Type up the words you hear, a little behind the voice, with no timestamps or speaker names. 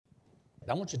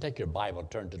I want you to take your Bible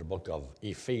and turn to the book of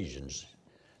Ephesians.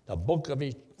 The book of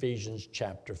Ephesians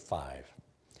chapter 5.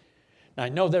 Now I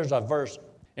know there's a verse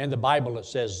in the Bible that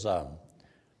says,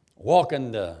 walk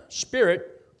in the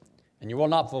Spirit and you will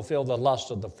not fulfill the lust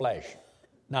of the flesh.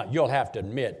 Now you'll have to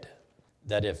admit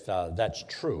that if that's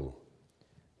true,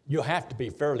 you have to be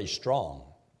fairly strong.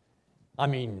 I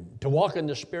mean, to walk in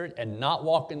the Spirit and not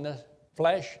walk in the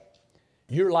flesh,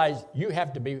 you realize you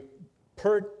have to be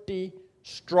pretty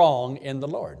strong in the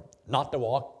Lord, not to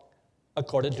walk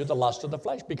according to the lust of the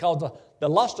flesh, because the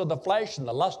lust of the flesh and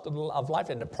the lust of life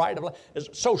and the pride of life is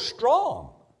so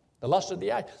strong. The lust of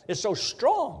the eye is so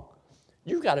strong.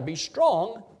 You've got to be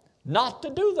strong not to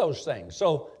do those things.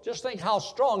 So just think how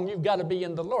strong you've got to be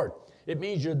in the Lord. It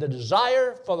means the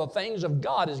desire for the things of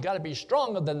God has got to be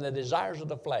stronger than the desires of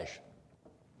the flesh.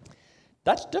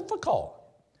 That's difficult,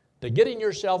 to getting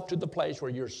yourself to the place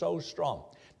where you're so strong.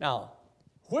 Now,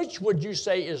 which would you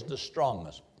say is the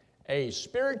strongest? A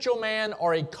spiritual man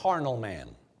or a carnal man?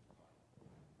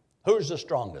 Who's the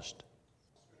strongest?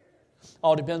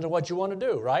 All depends on what you want to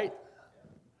do, right?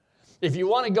 If you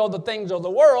want to go the things of the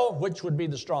world, which would be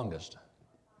the strongest?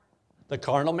 The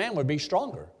carnal man would be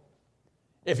stronger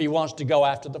if he wants to go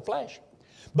after the flesh.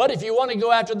 But if you want to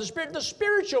go after the Spirit, the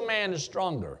spiritual man is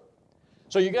stronger.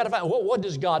 So you got to find, well, what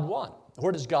does God want?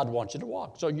 Where does God want you to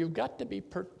walk? So you've got to be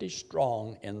pretty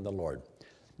strong in the Lord.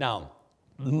 Now,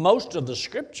 most of the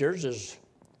scriptures is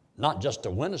not just to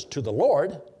win us to the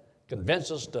Lord, convince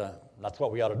us that's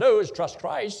what we ought to do is trust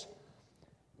Christ,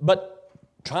 but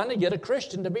trying to get a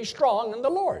Christian to be strong in the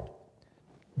Lord.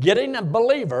 Getting a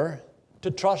believer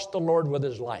to trust the Lord with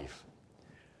his life.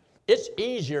 It's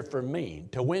easier for me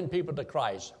to win people to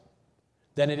Christ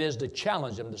than it is to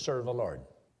challenge them to serve the Lord.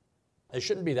 It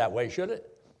shouldn't be that way, should it?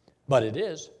 But it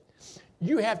is.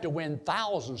 You have to win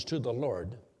thousands to the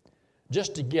Lord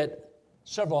just to get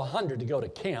several hundred to go to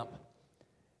camp,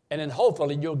 and then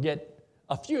hopefully you'll get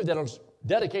a few that'll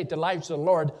dedicate their lives to the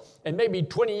Lord, and maybe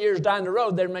 20 years down the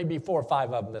road, there may be 4 or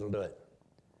 5 of them that'll do it.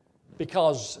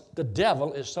 Because the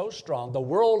devil is so strong, the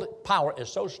world power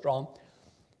is so strong,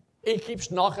 he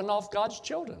keeps knocking off God's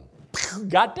children.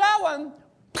 Got that one.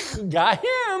 Got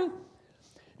him.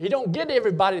 He don't get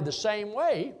everybody the same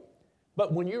way.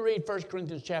 But when you read 1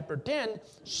 Corinthians chapter 10,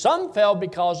 some fell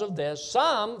because of this,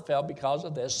 some fell because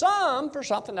of this, some for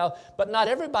something else, but not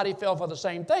everybody fell for the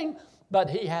same thing, but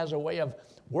he has a way of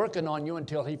working on you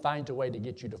until he finds a way to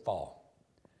get you to fall.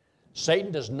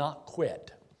 Satan does not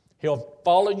quit. He'll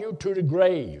follow you to the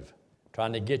grave,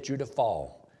 trying to get you to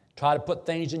fall, try to put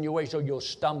things in your way so you'll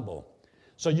stumble.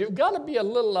 So you've got to be a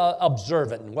little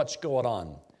observant in what's going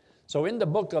on. So in the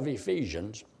book of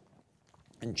Ephesians,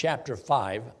 in chapter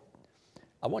 5,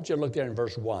 I want you to look there in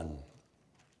verse 1.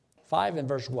 5 and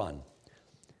verse 1.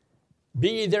 Be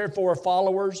ye therefore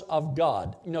followers of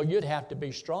God. You know, you'd have to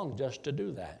be strong just to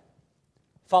do that.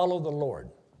 Follow the Lord.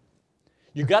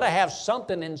 You've got to have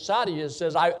something inside of you that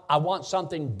says, I want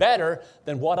something better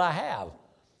than what I have.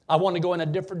 I want to go in a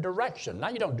different direction. Now,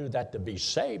 you don't do that to be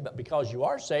saved, but because you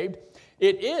are saved,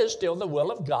 it is still the will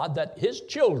of God that his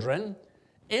children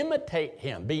imitate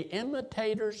him. Be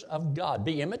imitators of God.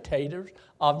 Be imitators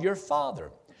of your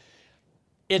Father.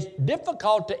 It's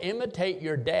difficult to imitate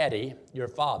your daddy, your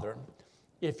father,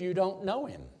 if you don't know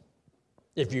him,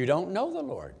 if you don't know the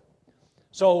Lord.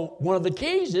 So one of the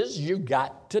keys is you've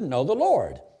got to know the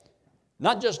Lord.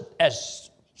 Not just as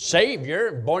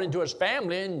Savior, born into his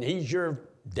family, and he's your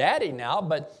daddy now,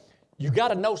 but you've got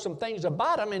to know some things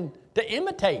about him and to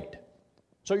imitate.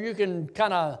 So you can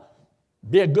kind of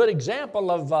be a good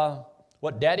example of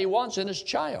what daddy wants in his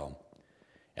child.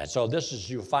 And so this is,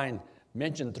 you'll find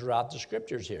mentioned throughout the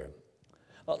scriptures here.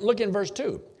 Look in verse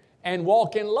 2. And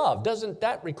walk in love. Doesn't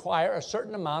that require a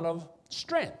certain amount of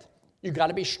strength? You've got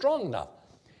to be strong enough.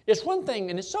 It's one thing,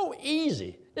 and it's so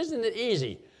easy. Isn't it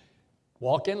easy?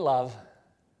 Walk in love.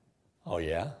 Oh,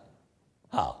 yeah?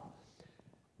 How?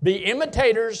 Be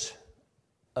imitators.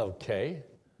 Okay.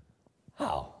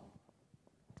 How?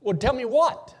 Well, tell me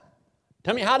what?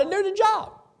 Tell me how to do the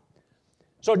job.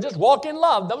 So just walk in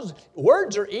love. Those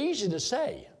words are easy to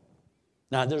say.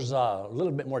 Now, there's a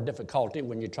little bit more difficulty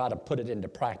when you try to put it into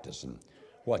practice and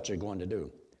what you're going to do.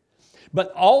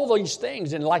 But all these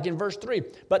things, and like in verse 3,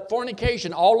 but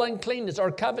fornication, all uncleanness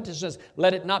or covetousness,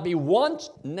 let it not be once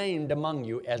named among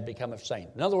you as becometh saint.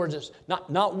 In other words, it's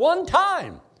not one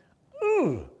time.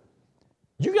 You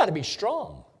got to be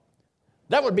strong.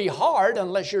 That would be hard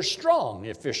unless you're strong.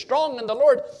 If you're strong in the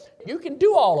Lord, you can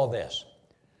do all of this.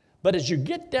 But as you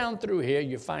get down through here,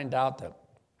 you find out that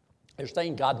there's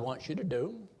things God wants you to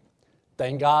do,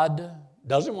 things God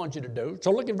doesn't want you to do.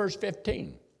 So look at verse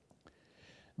 15.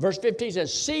 Verse 15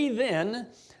 says, see then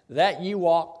that ye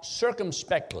walk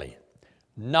circumspectly,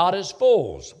 not as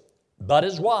fools, but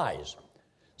as wise.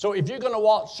 So if you're going to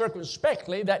walk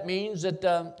circumspectly, that means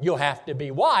that you'll have to be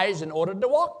wise in order to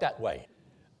walk that way.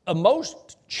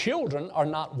 Most children are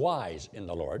not wise in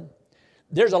the Lord.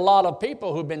 There's a lot of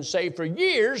people who've been saved for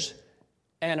years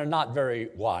and are not very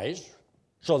wise,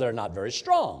 so they're not very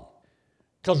strong.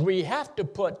 Because we have to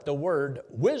put the word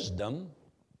wisdom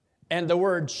and the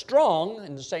word strong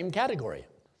in the same category.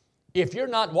 If you're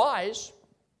not wise,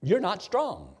 you're not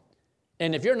strong.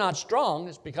 And if you're not strong,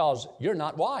 it's because you're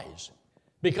not wise.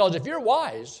 Because if you're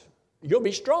wise, you'll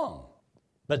be strong.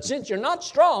 But since you're not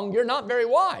strong, you're not very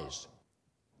wise.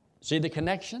 See the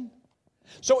connection?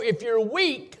 So if you're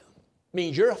weak,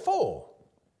 means you're a fool.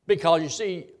 Because you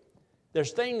see,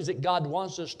 there's things that God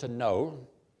wants us to know,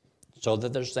 so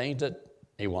that there's things that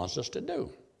He wants us to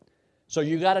do. So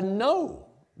you got to know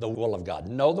the will of God,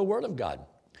 know the Word of God.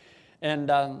 And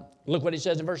look what He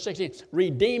says in verse 16,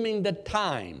 redeeming the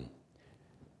time.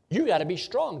 You got to be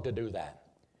strong to do that.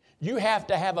 You have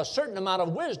to have a certain amount of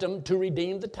wisdom to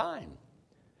redeem the time,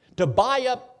 to buy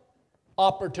up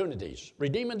opportunities,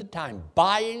 redeeming the time,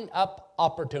 buying up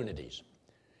opportunities,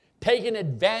 taking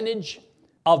advantage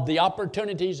of the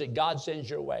opportunities that God sends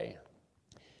your way.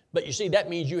 But you see, that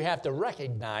means you have to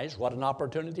recognize what an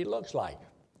opportunity looks like.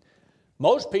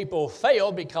 Most people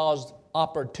fail because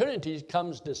opportunities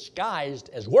comes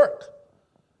disguised as work,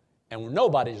 and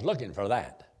nobody's looking for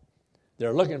that.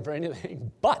 They're looking for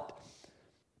anything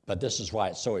but this is why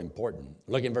it's so important.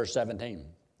 Look in verse 17.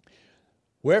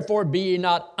 Wherefore be ye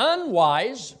not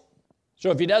unwise. So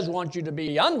if He doesn't want you to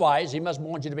be unwise, He must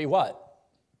want you to be what?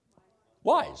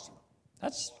 Wise.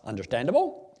 That's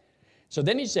understandable. So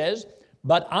then He says,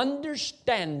 but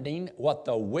understanding what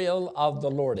the will of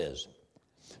the Lord is.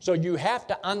 So you have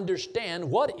to understand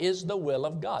what is the will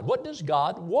of God. What does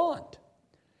God want?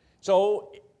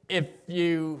 So if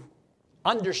you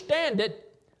understand it,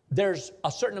 there's a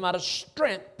certain amount of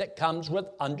strength that comes with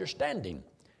understanding.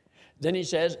 Then He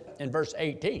says in verse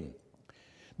 18,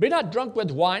 be not drunk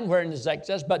with wine wherein is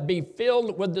excess, but be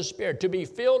filled with the Spirit. To be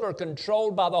filled or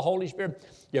controlled by the Holy Spirit,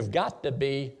 you've got to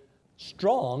be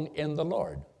strong in the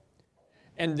Lord.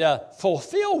 And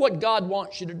fulfill what God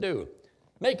wants you to do,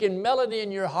 making melody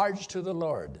in your hearts to the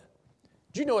Lord.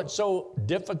 Do you know it's so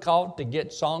difficult to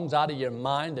get songs out of your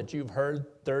mind that you've heard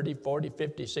 30, 40,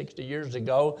 50, 60 years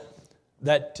ago,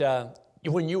 that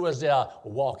when you was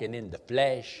walking in the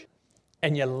flesh,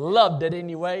 and you loved it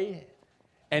anyway,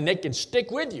 and they can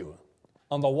stick with you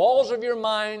on the walls of your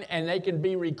mind, and they can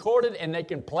be recorded, and they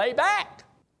can play back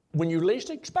when you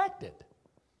least expect it.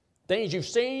 Things you've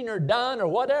seen or done or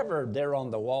whatever, they're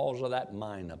on the walls of that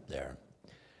mind up there.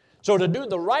 So to do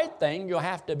the right thing, you'll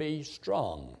have to be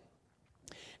strong.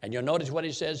 And you'll notice what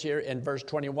He says here in verse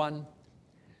 21,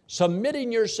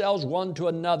 submitting yourselves one to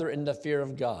another in the fear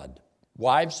of God.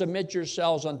 Wives, submit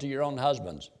yourselves unto your own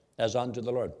husbands as unto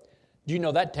the Lord. Do you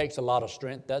know that takes a lot of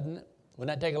strength, doesn't it?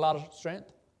 Wouldn't that take a lot of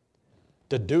strength?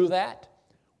 To do that?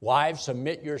 Wives,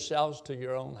 submit yourselves to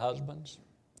your own husbands.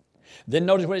 Then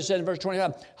notice what He said in verse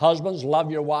 25. Husbands,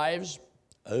 love your wives.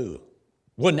 Oh,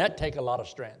 wouldn't that take a lot of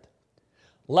strength?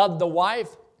 Love the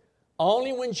wife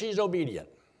only when she's obedient.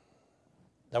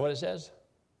 Is that what it says?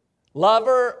 Love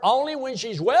her only when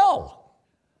she's well.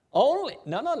 Only.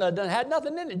 No, it had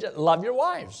nothing in it. Just love your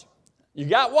wives. You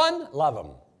got one? Love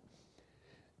them.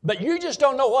 But you just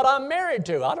don't know what I'm married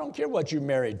to. I don't care what you're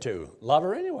married to. Love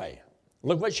her anyway.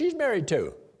 Look what she's married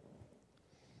to.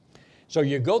 So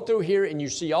you go through here and you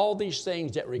see all these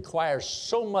things that require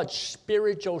so much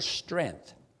spiritual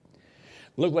strength.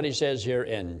 Look what He says here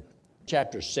in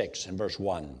chapter 6 and verse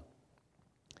 1.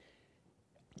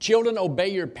 Children, obey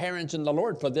your parents in the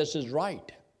Lord, for this is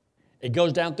right. It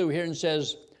goes down through here and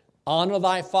says, honor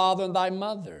thy father and thy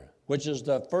mother, which is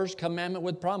the first commandment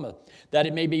with promise, that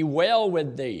it may be well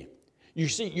with thee. You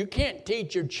see, you can't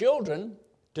teach your children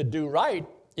to do right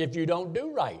if you don't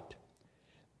do right.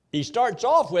 He starts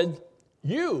off with,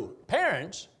 you,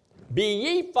 parents, be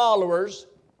ye followers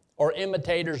or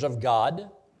imitators of God,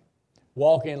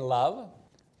 walk in love.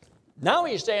 Now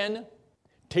He's saying,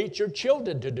 teach your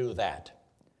children to do that.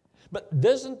 But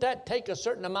doesn't that take a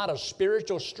certain amount of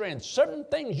spiritual strength? Certain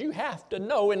things you have to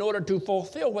know in order to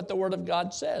fulfill what the Word of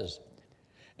God says.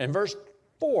 In verse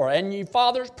 4, and ye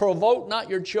fathers, provoke not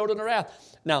your children to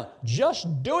wrath. Now,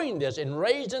 just doing this and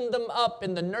raising them up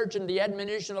in the nurture and the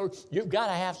admonition, you've got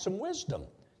to have some wisdom.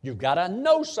 You've got to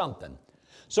know something.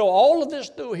 So all of this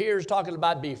through here is talking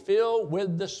about be filled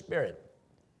with the Spirit.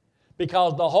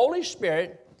 Because the Holy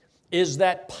Spirit is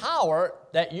that power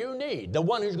that you need. The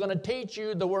one who's going to teach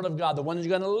you the Word of God, the one who's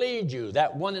going to lead you,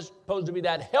 that one is supposed to be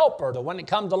that helper, the one that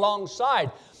comes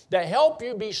alongside to help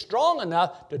you be strong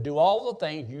enough to do all the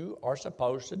things you are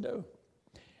supposed to do.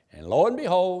 And lo and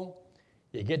behold,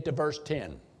 you get to verse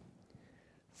 10.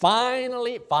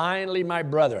 Finally, my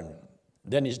brethren.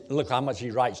 Then look how much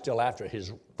he writes still after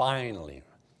his finally.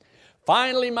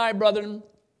 Finally, my brethren,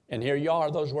 and here you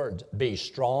are, those words, be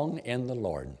strong in the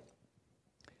Lord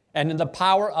and in the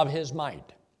power of his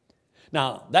might.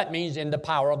 Now, that means in the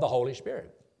power of the Holy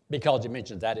Spirit, because he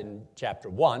mentions that in chapter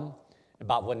 1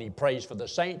 about when he prays for the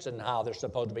saints and how they're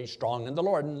supposed to be strong in the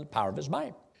Lord and the power of his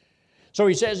might. So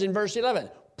he says in verse 11,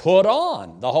 put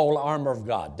on the whole armor of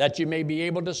God that you may be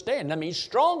able to stand. That means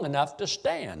strong enough to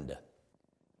stand.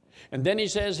 And then he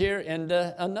says here in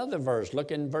another verse,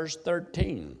 look in verse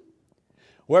 13.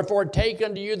 Wherefore take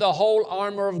unto you the whole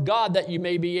armor of God that you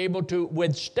may be able to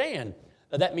withstand.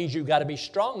 Now, that means you've got to be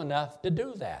strong enough to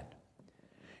do that.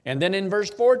 And then in verse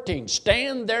 14,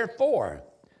 stand therefore.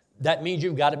 That means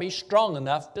you've got to be strong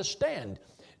enough to stand.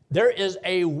 There is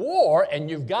a war and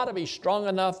you've got to be strong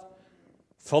enough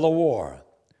for the war.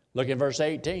 Look at verse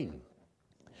 18.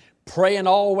 Praying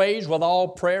always with all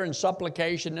prayer and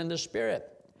supplication in the Spirit,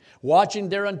 watching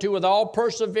thereunto with all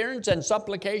perseverance and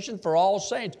supplication for all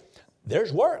saints.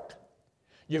 There's work.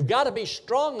 You've got to be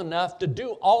strong enough to do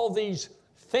all these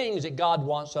things that God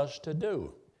wants us to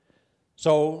do.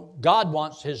 So God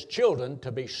wants his children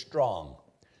to be strong.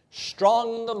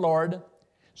 Strong in the Lord,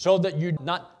 so that you're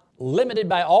not limited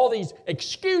by all these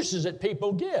excuses that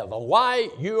people give of why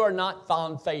you are not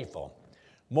found faithful.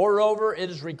 Moreover, it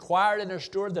is required in a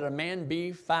steward that a man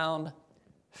be found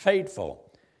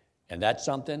faithful. And that's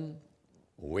something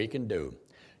we can do.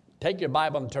 Take your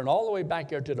Bible and turn all the way back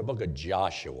here to the book of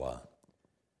Joshua.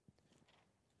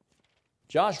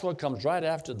 Joshua comes right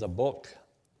after the book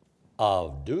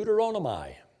of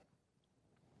Deuteronomy.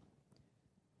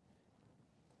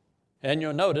 And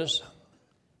you'll notice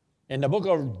in the book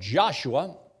of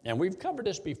Joshua, and we've covered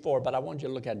this before, but I want you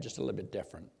to look at it just a little bit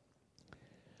different.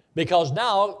 Because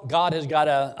now God has got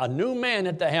a new man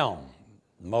at the helm.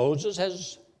 Moses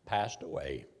has passed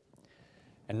away.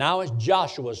 And now it's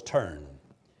Joshua's turn.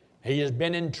 He has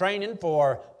been in training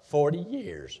for 40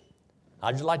 years.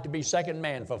 How'd you like to be second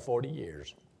man for 40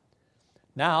 years?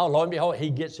 Now, lo and behold, he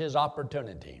gets his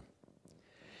opportunity.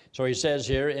 So he says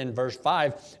here in verse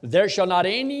 5, there shall not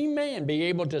any man be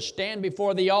able to stand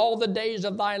before thee all the days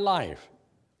of thy life.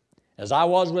 As I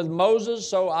was with Moses,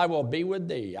 so I will be with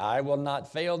thee. I will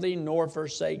not fail thee nor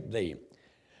forsake thee.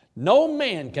 No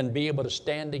man can be able to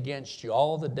stand against you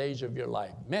all the days of your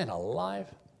life. Man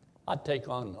alive, I'd take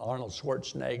on Arnold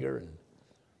Schwarzenegger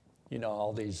and,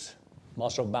 all these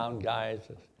muscle-bound guys.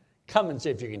 Come and see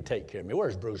if you can take care of me.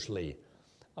 Where's Bruce Lee?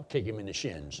 I'll kick him in the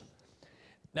shins.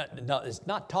 Now, it's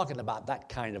not talking about that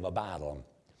kind of a battle.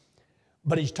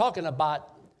 But he's talking about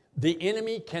the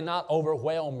enemy cannot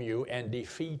overwhelm you and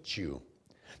defeat you.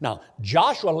 Now,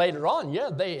 Joshua later on,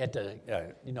 they at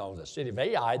the city of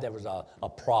Ai, there was a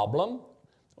problem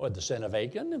with the sin of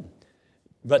Achan.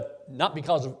 But not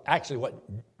because of actually what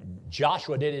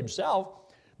Joshua did himself,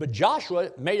 but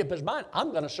Joshua made up his mind,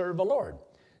 I'm going to serve the Lord.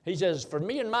 He says, for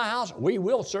me and my house, we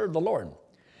will serve the Lord.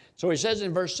 So he says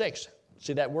in verse 6,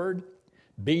 see that word?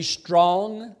 Be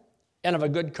strong and of a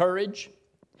good courage.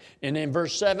 And in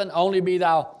verse 7, only be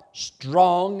thou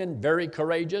strong and very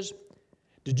courageous.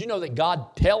 Did you know that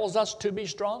God tells us to be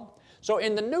strong? So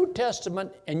in the New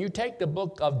Testament, and you take the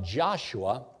book of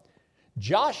Joshua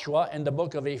and the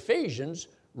book of Ephesians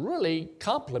really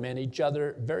complement each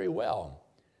other very well.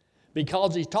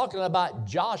 Because he's talking about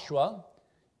Joshua,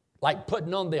 like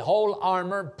putting on the whole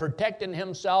armor, protecting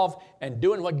himself, and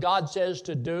doing what God says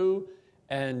to do,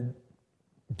 and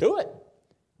do it.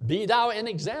 Be thou an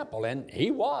example, and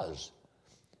he was.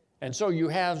 And so you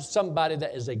have somebody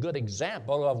that is a good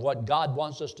example of what God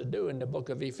wants us to do in the book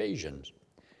of Ephesians.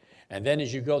 And then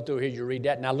as you go through here, you read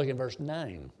that. Now look at verse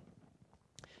 9.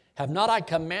 Have not I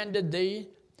commanded thee,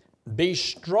 be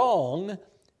strong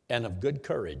and of good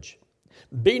courage.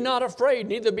 Be not afraid,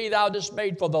 neither be thou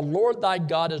dismayed, for the Lord thy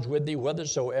God is with thee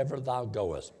whithersoever thou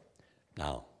goest.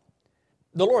 Now,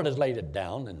 the Lord has laid it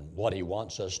down in what he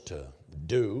wants us to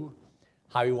do,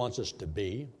 how he wants us to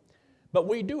be. But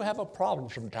we do have a problem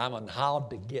from time on how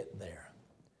to get there.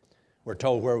 We're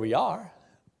told where we are.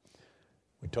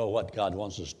 We're told what God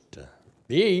wants us to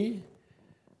be.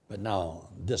 But now,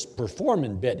 this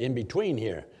performing bit in between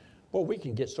here, well, we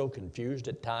can get so confused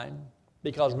at times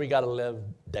because we got to live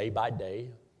day by day.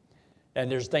 And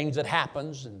there's things that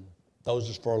happens, and those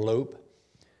is for a loop.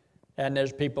 And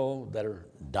there's people that are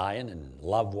dying and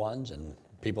loved ones and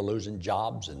people losing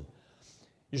jobs and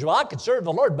You say, well, I could serve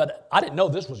the Lord, but I didn't know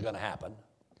this was going to happen.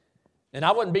 And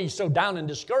I wouldn't be so down and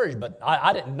discouraged, but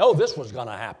I didn't know this was going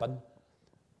to happen.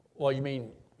 Well, you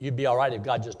mean you'd be all right if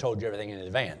God just told you everything in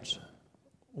advance?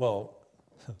 Well,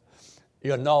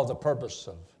 you know the purpose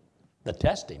of the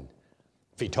testing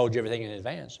if he told you everything in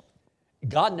advance.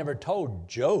 God never told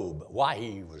Job why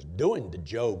he was doing to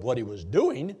Job what he was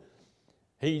doing.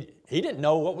 He didn't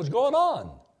know what was going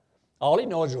on. All he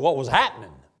knows is what was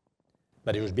happening.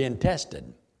 But he was being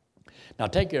tested. Now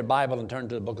take your Bible and turn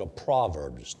to the book of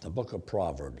Proverbs, the book of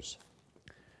Proverbs.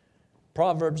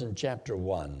 Proverbs in chapter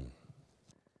 1.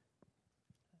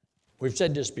 We've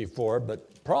said this before,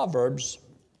 but Proverbs,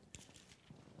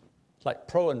 it's like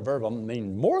pro and verbum,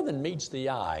 mean more than meets the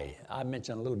eye. I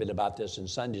mentioned a little bit about this in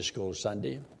Sunday school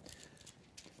Sunday.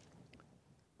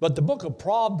 But the book of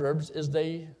Proverbs is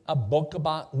a book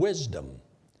about wisdom.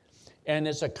 And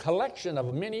it's a collection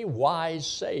of many wise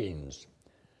sayings.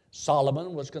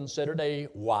 Solomon was considered a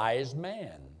wise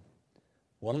man,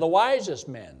 one of the wisest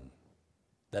men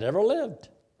that ever lived.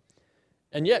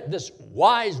 And yet this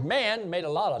wise man made a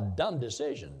lot of dumb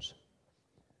decisions.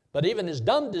 But even his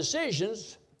dumb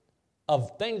decisions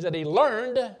of things that he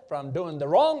learned from doing the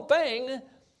wrong thing,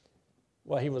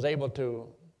 well, he was able to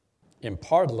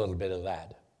impart a little bit of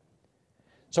that.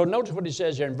 So notice what he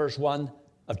says here in verse 1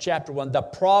 of chapter 1, the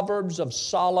Proverbs of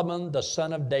Solomon, the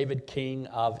son of David, king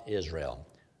of Israel.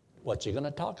 What's he going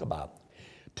to talk about?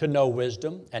 To know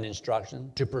wisdom and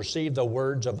instruction, to perceive the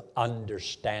words of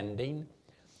understanding.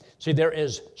 See, there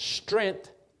is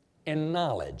strength in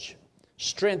knowledge,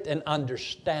 strength in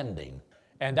understanding.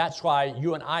 And that's why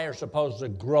you and I are supposed to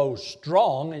grow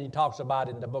strong. And he talks about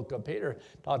in the book of Peter,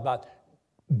 talks about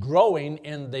growing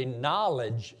in the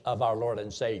knowledge of our Lord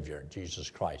and Savior, Jesus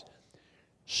Christ.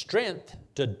 Strength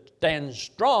to stand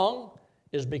strong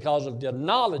is because of the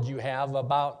knowledge you have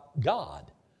about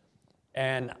God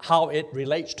and how it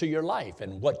relates to your life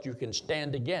and what you can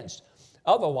stand against.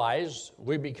 Otherwise,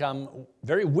 we become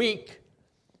very weak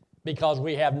because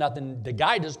we have nothing to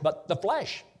guide us but the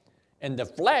flesh. And the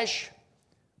flesh,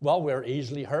 well, we're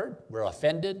easily hurt, we're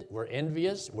offended, we're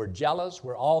envious, we're jealous,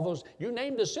 we're all those. You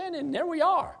name the sin and there we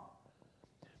are.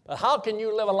 But how can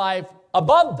you live a life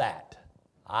above that?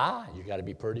 You got to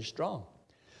be pretty strong.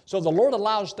 So the Lord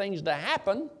allows things to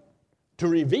happen to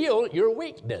reveal your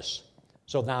weakness.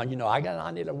 So now,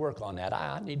 I need to work on that.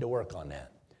 I need to work on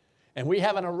that. And we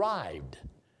haven't arrived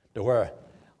to where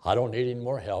I don't need any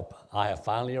more help. I have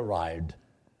finally arrived.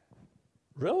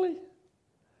 Really?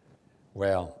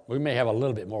 Well, we may have a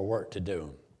little bit more work to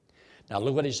do. Now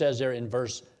look what he says there in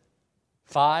verse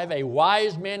 5. A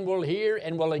wise man will hear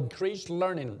and will increase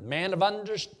learning. Man of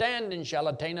understanding shall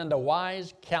attain unto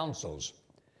wise counsels.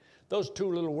 Those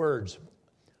two little words,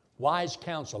 wise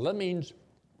counsel, that means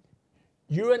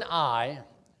you and I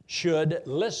should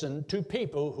listen to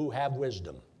people who have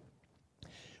wisdom.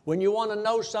 When you want to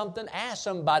know something, ask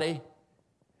somebody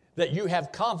that you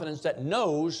have confidence that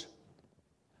knows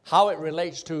how it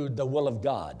relates to the will of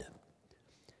God.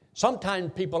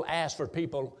 Sometimes people ask from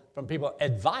people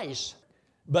advice,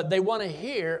 but they want to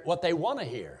hear what they want to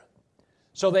hear.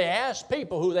 So they ask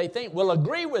people who they think will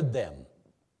agree with them.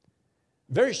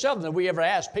 Very seldom do we ever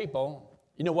ask people,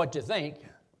 what you think.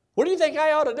 What do you think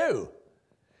I ought to do?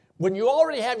 When you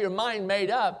already have your mind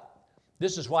made up,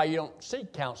 this is why you don't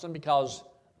seek counseling, because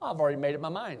I've already made up my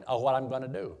mind of what I'm going to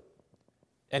do.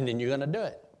 And then you're going to do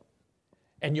it.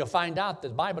 And you'll find out that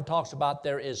the Bible talks about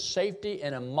there is safety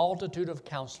in a multitude of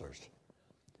counselors.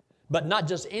 But not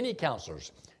just any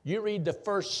counselors. You read the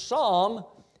first Psalm,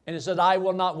 and it says, I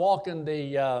will not walk in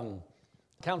the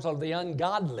counsel of the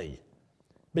ungodly.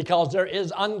 Because there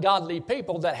is ungodly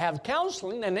people that have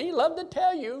counseling, and they love to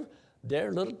tell you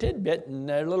their little tidbit and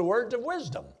their little words of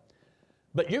wisdom.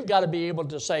 But you've got to be able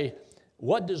to say,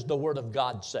 what does the Word of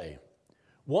God say?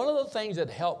 One of the things that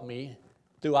helped me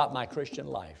throughout my Christian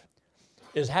life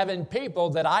is having people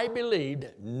that I believed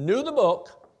knew the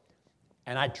book,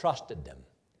 and I trusted them.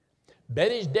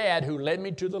 Betty's dad, who led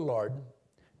me to the Lord,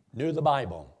 knew the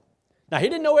Bible. Now, he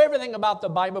didn't know everything about the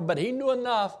Bible, but he knew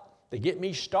enough to get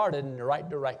me started in the right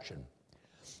direction.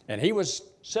 And he would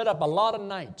set up a lot of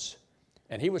nights,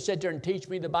 and he would sit there and teach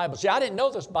me the Bible. See, I didn't know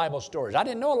this Bible stories. I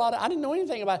didn't know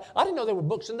anything about it. I didn't know there were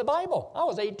books in the Bible. I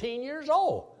was 18 years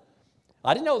old.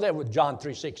 I didn't know there was John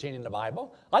 3:16 in the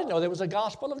Bible. I didn't know there was a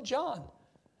Gospel of John.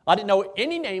 I didn't know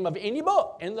any name of any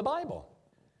book in the Bible.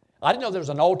 I didn't know there was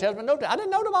an Old Testament, New Testament. I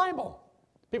didn't know the Bible.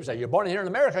 People say, you're born here in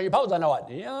America, you're supposed to know it.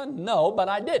 Yeah, no, but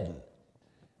I didn't.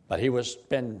 But he would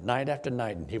spend night after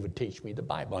night, and he would teach me the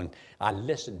Bible, and I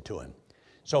listened to him.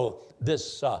 So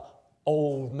this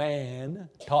old man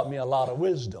taught me a lot of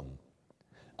wisdom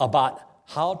about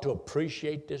how to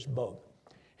appreciate this book.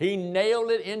 He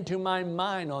nailed it into my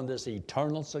mind on this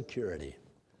eternal security.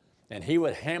 And he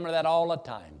would hammer that all the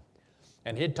time.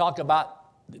 And he'd talk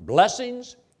about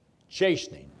blessings,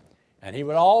 chastening. And he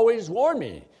would always warn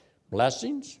me,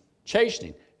 blessings,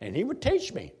 chastening. And he would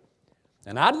teach me.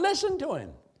 And I'd listen to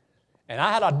him. And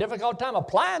I had a difficult time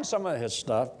applying some of his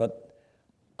stuff, but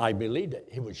I believed it.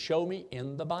 He would show me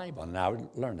in the Bible, and I would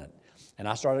learn it. And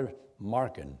I started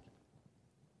marking.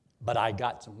 But I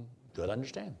got some good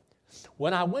understanding.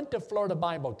 When I went to Florida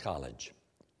Bible College,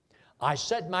 I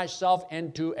set myself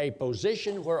into a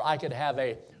position where I could have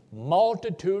a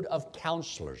multitude of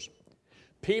counselors,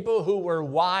 people who were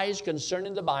wise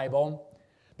concerning the Bible,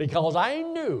 because I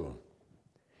knew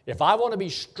if I want to be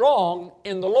strong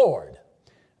in the Lord,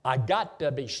 I got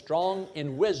to be strong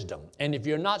in wisdom. And if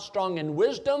you're not strong in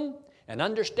wisdom and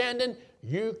understanding,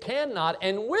 you cannot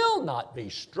and will not be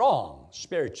strong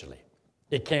spiritually.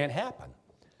 It can't happen.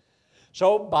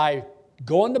 So by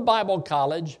going to Bible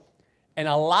college and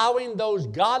allowing those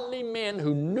godly men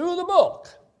who knew the book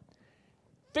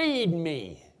feed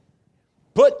me,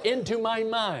 put into my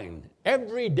mind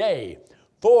every day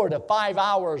 4 to 5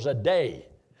 hours a day,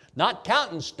 not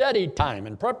counting study time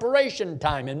and preparation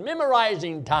time and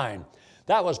memorizing time.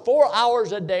 That was 4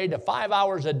 hours a day to 5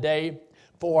 hours a day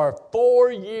for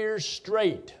 4 years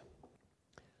straight.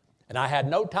 And I had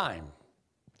no time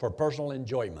for personal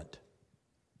enjoyment.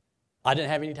 I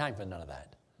didn't have any time for none of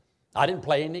that. I didn't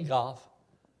play any golf.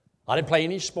 I didn't play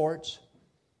any sports.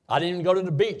 I didn't even go to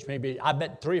the beach maybe, I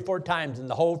bet 3 or 4 times in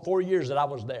the whole 4 years that I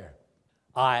was there.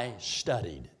 I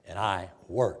studied and I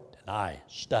worked and I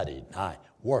studied and I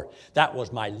worked. That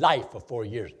was my life for 4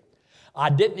 years. I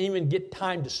didn't even get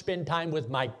time to spend time with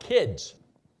my kids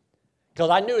because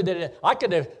I knew that I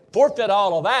could have forfeit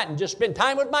all of that and just spend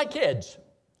time with my kids.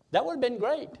 That would have been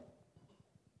great.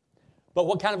 But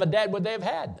what kind of a dad would they have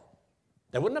had?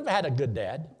 They wouldn't have had a good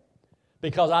dad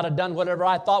because I'd have done whatever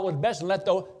I thought was best and let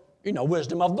the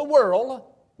wisdom of the world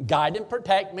guide and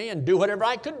protect me and do whatever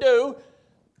I could do,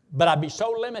 but I'd be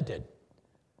so limited.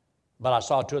 But I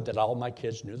saw to it that all my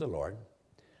kids knew the Lord.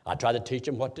 I tried to teach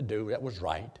them what to do that was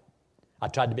right. I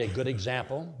tried to be a good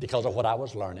example because of what I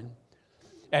was learning.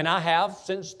 And I have,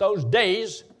 since those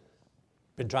days,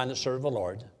 been trying to serve the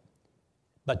Lord.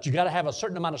 But you got to have a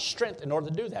certain amount of strength in order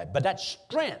to do that. But that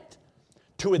strength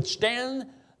to withstand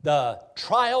the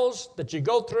trials that you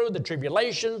go through, the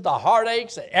tribulations, the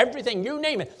heartaches, everything, you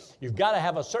name it, you've got to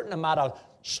have a certain amount of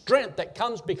strength that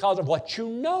comes because of what you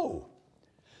know.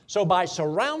 So by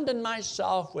surrounding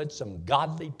myself with some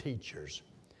godly teachers,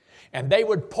 and they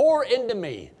would pour into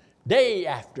me day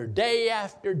after day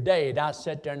after day, and I'd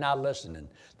sit there and I'd listen, and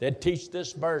they'd teach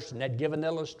this verse, and they'd give an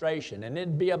illustration, and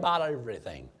it'd be about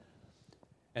everything.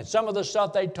 And some of the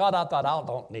stuff they taught, I thought, I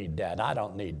don't need that, I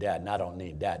don't need that, and I don't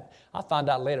need that. I found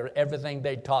out later everything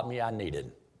they taught me I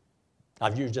needed.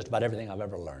 I've used just about everything I've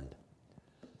ever learned.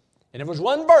 And it was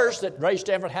one verse that Ray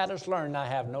Stanford had us learn, and I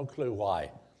have no clue why.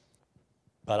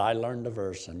 But I learned the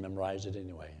verse and memorized it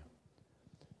anyway.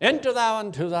 Enter thou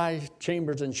into thy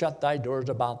chambers and shut thy doors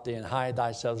about thee and hide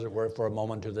thyself as it were for a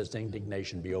moment till this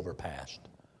indignation be overpast.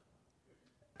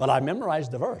 But I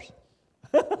memorized the verse.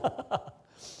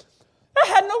 I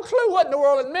had no clue what in the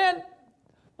world it meant.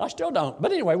 I still don't.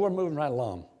 But anyway, we're moving right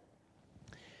along.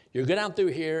 You go down through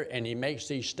here, and he makes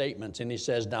these statements, and he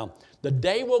says, now, the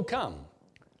day will come.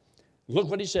 Look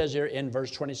what he says here in verse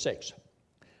 26.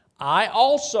 I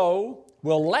also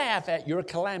will laugh at your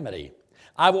calamity.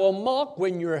 I will mock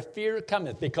when your fear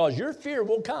cometh, because your fear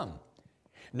will come.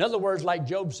 In other words, like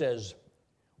Job says,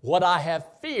 what I have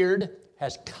feared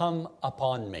has come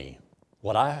upon me.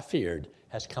 What I have feared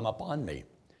has come upon me.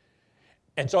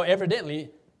 And so evidently,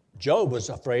 Job was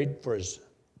afraid for his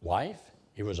wife.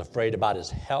 He was afraid about his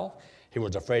health. He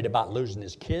was afraid about losing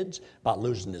his kids, about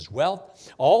losing his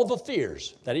wealth. All the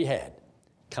fears that he had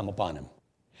come upon him.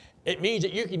 It means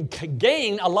that you can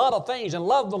gain a lot of things and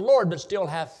love the Lord, but still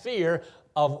have fear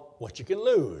of what you can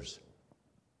lose.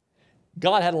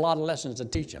 God had a lot of lessons to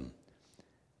teach him.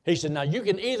 He said, now you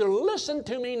can either listen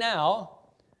to me now,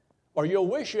 or you'll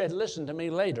wish you had listened to me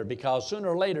later, because sooner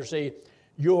or later, see,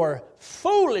 your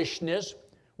foolishness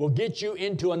will get you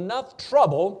into enough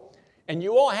trouble, and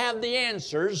you won't have the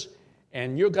answers,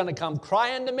 and you're going to come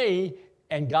crying to me,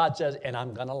 and God says, and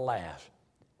I'm going to laugh.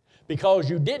 Because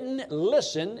you didn't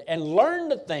listen and learn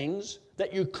the things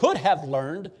that you could have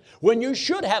learned when you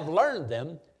should have learned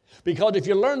them. Because if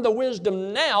you learn the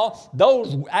wisdom now,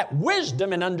 those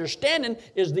wisdom and understanding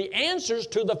is the answers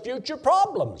to the future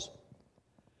problems.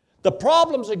 The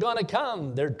problems are going to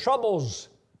come. There are troubles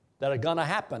that are going to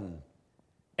happen.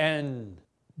 And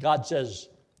God says,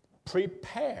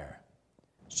 prepare.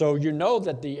 So you know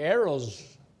that the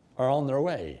arrows are on their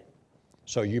way.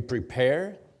 So you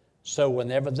prepare, so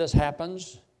whenever this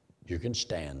happens, you can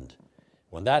stand.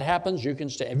 When that happens, you can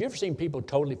stand. Have you ever seen people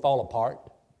totally fall apart?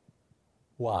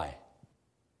 Why?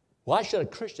 Why should a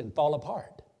Christian fall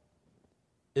apart?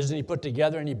 Isn't he put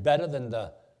together any better than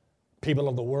the people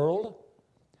of the world?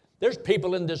 There's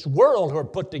people in this world who are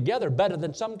put together better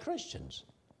than some Christians.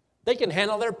 They can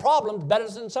handle their problems better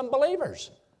than some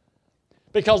believers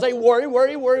because they worry.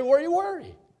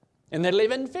 And they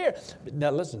live in fear.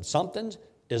 Now listen, something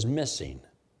is missing.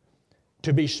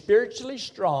 To be spiritually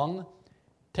strong,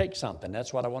 take something.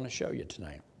 That's what I want to show you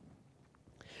tonight.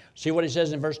 See what he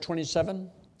says in verse 27?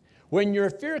 When your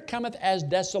fear cometh as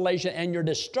desolation, and your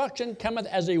destruction cometh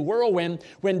as a whirlwind,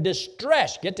 when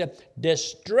distress, get to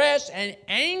distress and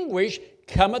anguish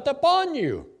cometh upon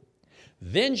you,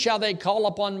 then shall they call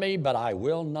upon me, but I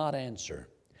will not answer.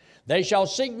 They shall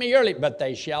seek me early, but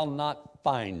they shall not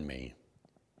find me.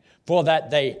 For that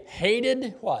they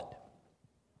hated what?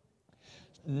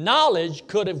 Knowledge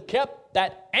could have kept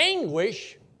that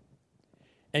anguish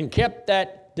and kept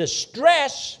that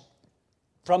distress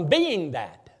from being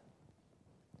that.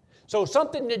 So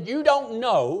something that you don't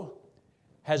know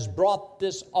has brought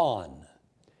this on.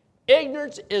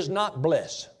 Ignorance is not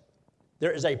bliss.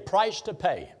 There is a price to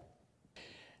pay.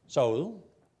 So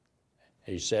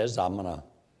he says, I'm going to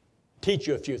teach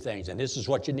you a few things, and this is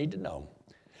what you need to know.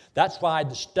 That's why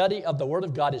the study of the Word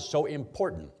of God is so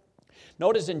important.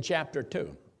 Notice in chapter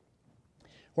 2,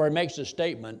 where he makes a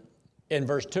statement in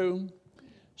verse 2,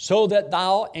 so that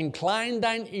thou incline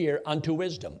thine ear unto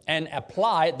wisdom, and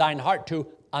apply thine heart to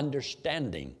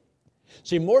understanding.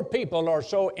 See, more people are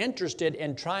so interested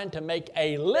in trying to make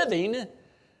a living,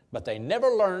 but they never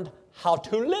learned how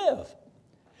to live.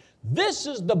 This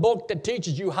is the book that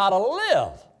teaches you how to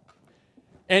live.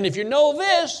 And if you know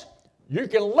this, you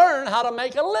can learn how to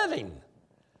make a living.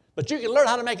 But you can learn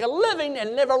how to make a living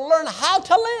and never learn how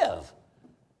to live.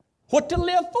 What to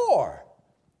live for.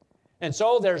 And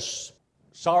so there's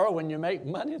sorrow when you make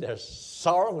money. There's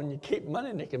sorrow when you keep money.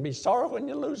 And there can be sorrow when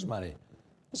you lose money.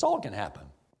 This all can happen.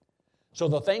 So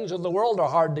the things of the world are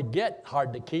hard to get,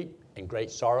 hard to keep, and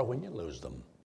great sorrow when you lose them.